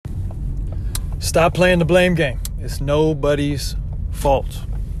Stop playing the blame game. It's nobody's fault.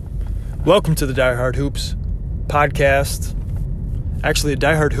 Welcome to the Die Hard Hoops podcast. Actually,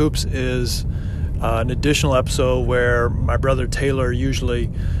 Die Hard Hoops is an additional episode where my brother Taylor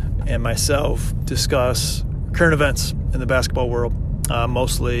usually and myself discuss current events in the basketball world,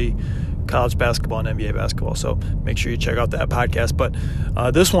 mostly college basketball and NBA basketball. So make sure you check out that podcast.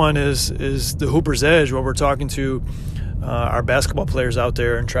 But this one is the Hooper's Edge, where we're talking to our basketball players out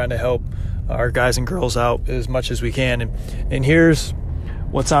there and trying to help our guys and girls out as much as we can. And here's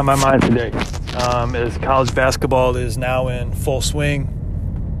what's on my mind today. Is college basketball is now in full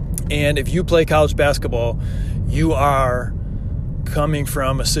swing. And if you play college basketball, you are coming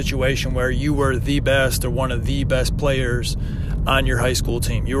from a situation where you were the best or one of the best players on your high school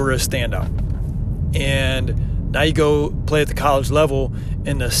team. You were a standout. And now you go play at the college level,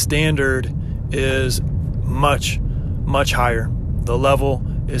 and the standard is much, much higher. The level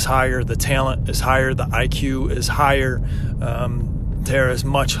is higher, the talent is higher, the IQ is higher. There is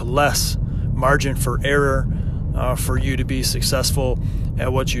much less margin for error for you to be successful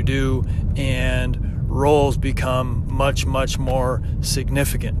at what you do, and roles become much, much more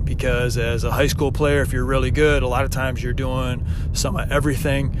significant, because as a high school player, if you're really good, a lot of times you're doing some of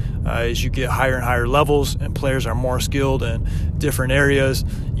everything. As you get higher and higher levels and players are more skilled in different areas,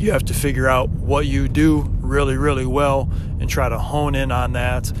 you have to figure out what you do really, really well and try to hone in on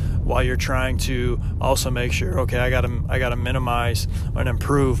that while you're trying to also make sure, okay, I got to minimize and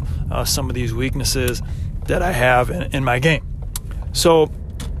improve some of these weaknesses that I have in my game. So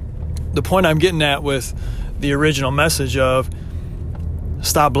the point I'm getting at with the original message of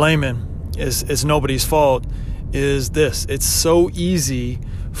stop blaming is nobody's fault is this. It's so easy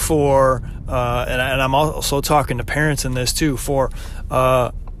for, and I'm also talking to parents in this too, for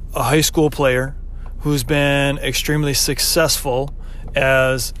a high school player who's been extremely successful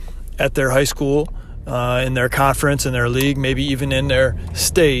at their high school, in their conference, in their league, maybe even in their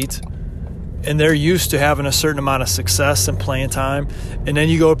state, and they're used to having a certain amount of success and playing time, and then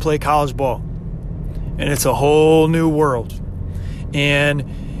you go play college ball, and it's a whole new world, and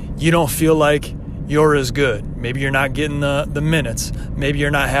you don't feel like you're as good. Maybe you're not getting the minutes. Maybe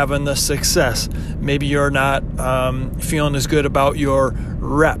you're not having the success. Maybe you're not feeling as good about your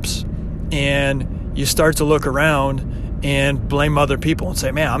reps, and you start to look around and blame other people and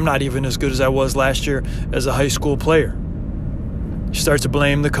say, man, I'm not even as good as I was last year as a high school player. You start to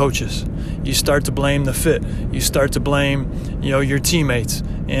blame the coaches. You start to blame the fit. You start to blame, your teammates,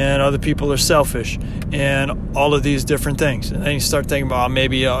 and other people are selfish, and all of these different things. And then you start thinking about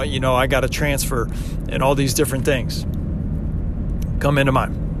maybe, I got to transfer, and all these different things come into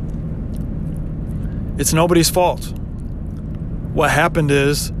mind. It's nobody's fault. What happened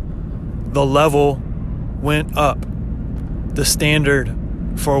is the level went up. The standard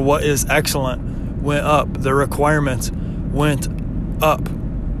for what is excellent went up. The requirements went up.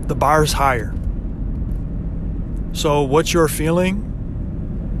 The bar's higher. So what you're feeling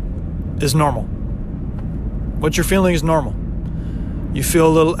is normal. What you're feeling is normal. You feel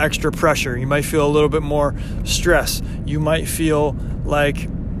a little extra pressure. You might feel a little bit more stress. You might feel like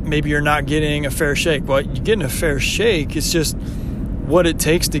maybe you're not getting a fair shake. Well, you're getting a fair shake. It's just what it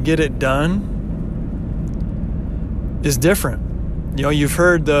takes to get it done is different. You've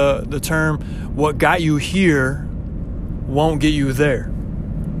heard the term, what got you here won't get you there.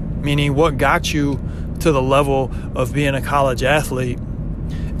 Meaning what got you to the level of being a college athlete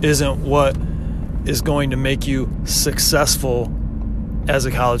isn't what is going to make you successful as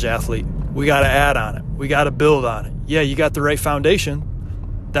a college athlete. We got to add on it. We got to build on it. Yeah, you got the right foundation.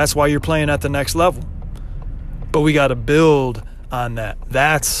 That's why you're playing at the next level. But we got to build on that.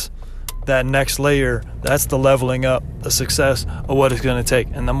 That's that next layer. That's the leveling up, the success of what it's going to take.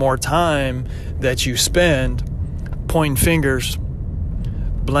 And the more time that you spend pointing fingers,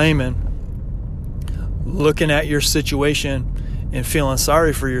 blaming, looking at your situation and feeling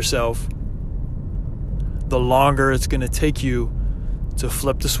sorry for yourself, the longer it's going to take you to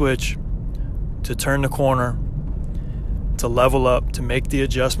flip the switch, to turn the corner, to level up, to make the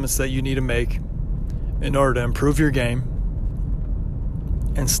adjustments that you need to make in order to improve your game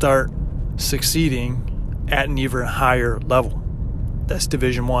and start succeeding at an even higher level. That's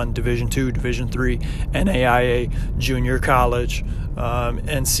Division I, Division II, Division III, NAIA, junior college,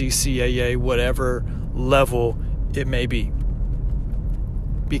 NCCAA, whatever level it may be.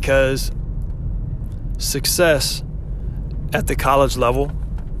 Because success at the college level,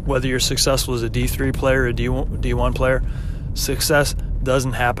 whether you're successful as a D3 player or a D1 player, success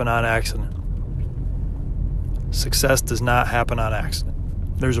doesn't happen on accident. Success does not happen on accident.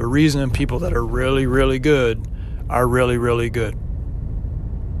 There's a reason people that are really, really good are really, really good.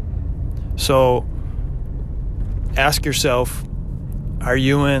 So ask yourself, are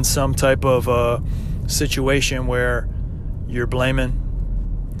you in some type of situation where you're blaming?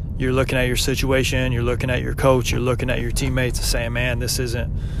 You're looking at your situation, you're looking at your coach, you're looking at your teammates and saying, man, this isn't,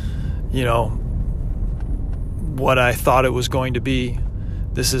 what I thought it was going to be.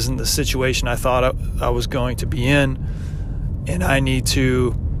 This isn't the situation I thought I was going to be in, and I need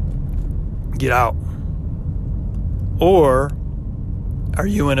to get out. Or are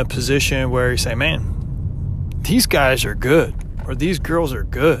you in a position where you say, man, these guys are good, or these girls are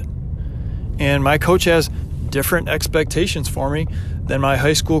good, and my coach has different expectations for me than my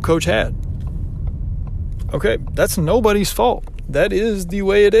high school coach had? Okay, that's nobody's fault. That is the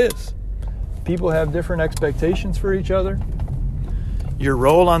way it is. People have different expectations for each other. Your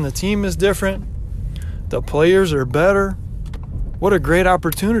role on the team is different. The players are better. What a great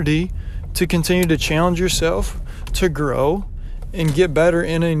opportunity to continue to challenge yourself, to grow, and get better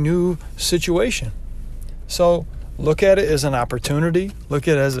in a new situation. So look at it as an opportunity. Look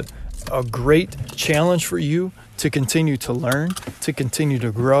at it as a great challenge for you to continue to learn, to continue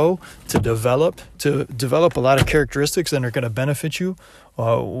to grow, to develop a lot of characteristics that are going to benefit you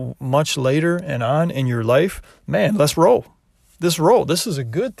much later and on in your life. Man, let's roll. This is a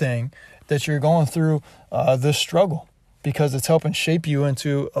good thing that you're going through this struggle, because it's helping shape you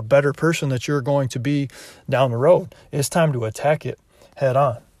into a better person that you're going to be down the road. It's time to attack it head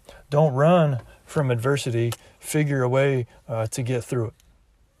on. Don't run from adversity. Figure a way to get through it.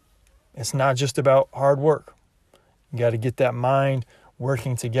 It's not just about hard work. You got to get that mind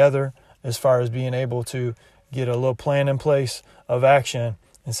working together as far as being able to get a little plan in place of action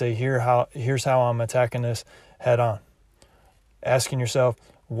and say, here's how I'm attacking this head on. Asking yourself,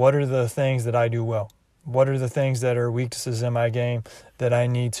 what are the things that I do well? What are the things that are weaknesses in my game that I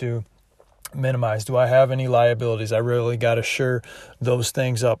need to minimize? Do I have any liabilities? I really got to shore those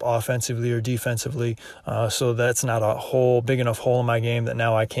things up offensively or defensively, so that's not a big enough hole in my game that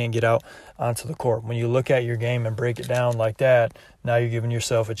now I can't get out onto the court. When you look at your game and break it down like that, now you're giving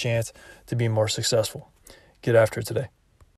yourself a chance to be more successful. Get after it today.